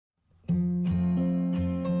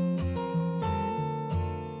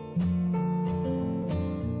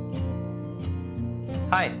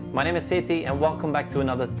Hi, my name is Seti and welcome back to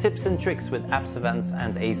another tips and tricks with Apps, Events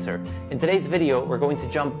and Acer. In today's video, we're going to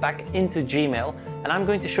jump back into Gmail and I'm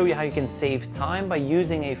going to show you how you can save time by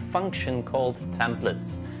using a function called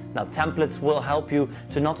templates. Now, templates will help you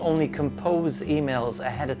to not only compose emails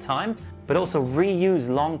ahead of time, but also reuse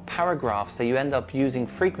long paragraphs that you end up using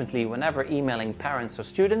frequently whenever emailing parents or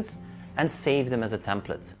students and save them as a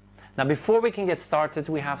template. Now, before we can get started,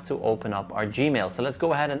 we have to open up our Gmail. So let's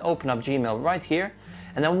go ahead and open up Gmail right here.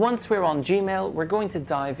 And then once we're on Gmail, we're going to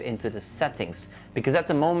dive into the settings because at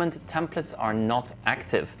the moment, templates are not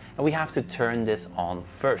active and we have to turn this on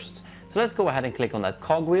first. So let's go ahead and click on that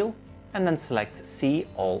cogwheel and then select See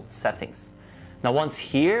All Settings. Now, once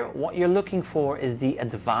here, what you're looking for is the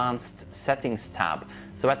Advanced Settings tab.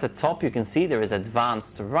 So at the top, you can see there is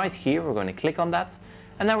Advanced right here. We're going to click on that.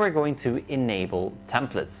 And then we're going to enable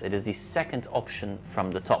templates. It is the second option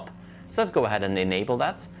from the top. So let's go ahead and enable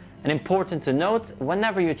that. And important to note,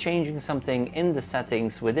 whenever you're changing something in the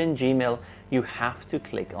settings within Gmail, you have to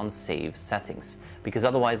click on Save Settings, because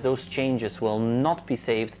otherwise those changes will not be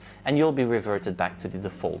saved and you'll be reverted back to the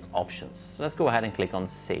default options. So let's go ahead and click on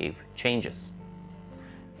Save Changes.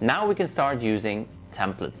 Now we can start using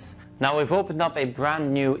templates. Now we've opened up a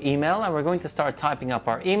brand new email and we're going to start typing up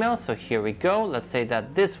our email. So here we go. Let's say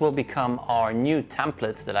that this will become our new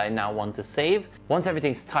template that I now want to save. Once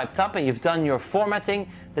everything's typed up and you've done your formatting,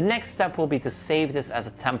 the next step will be to save this as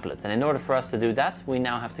a template. And in order for us to do that, we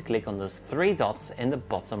now have to click on those three dots in the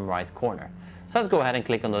bottom right corner. So let's go ahead and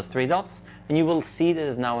click on those three dots and you will see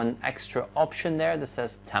there's now an extra option there that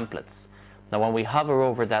says templates. Now when we hover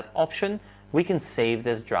over that option, we can save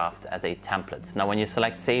this draft as a template. Now when you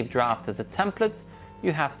select Save Draft as a template,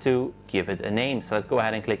 you have to give it a name. So let's go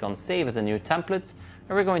ahead and click on Save as a new template,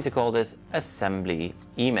 and we're going to call this Assembly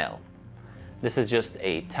Email. This is just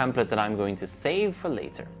a template that I'm going to save for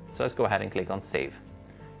later. So let's go ahead and click on Save.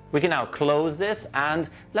 We can now close this and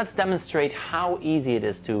let's demonstrate how easy it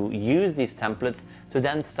is to use these templates to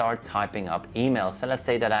then start typing up emails. So let's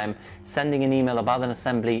say that I'm sending an email about an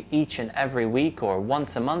assembly each and every week or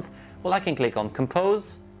once a month. Well, I can click on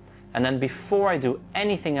Compose, and then before I do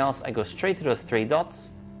anything else, I go straight to those three dots.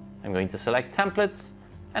 I'm going to select Templates,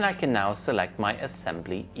 and I can now select my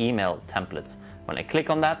Assembly Email templates. When I click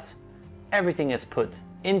on that, everything is put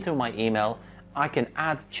into my email. I can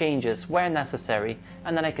add changes where necessary,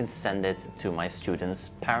 and then I can send it to my students,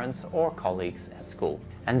 parents, or colleagues at school.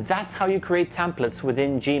 And that's how you create templates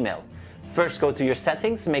within Gmail. First, go to your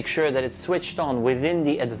settings, make sure that it's switched on within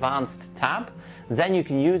the Advanced tab. Then you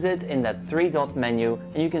can use it in that three-dot menu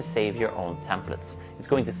and you can save your own templates. It's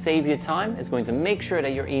going to save you time. It's going to make sure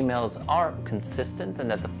that your emails are consistent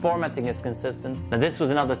and that the formatting is consistent. Now, this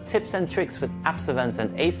was another tips and tricks with Apps, Events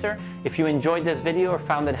and Acer. If you enjoyed this video or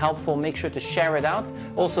found it helpful, make sure to share it out.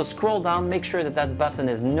 Also, scroll down, make sure that that button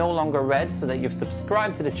is no longer red so that you've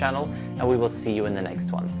subscribed to the channel, and we will see you in the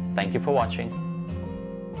next one. Thank you for watching.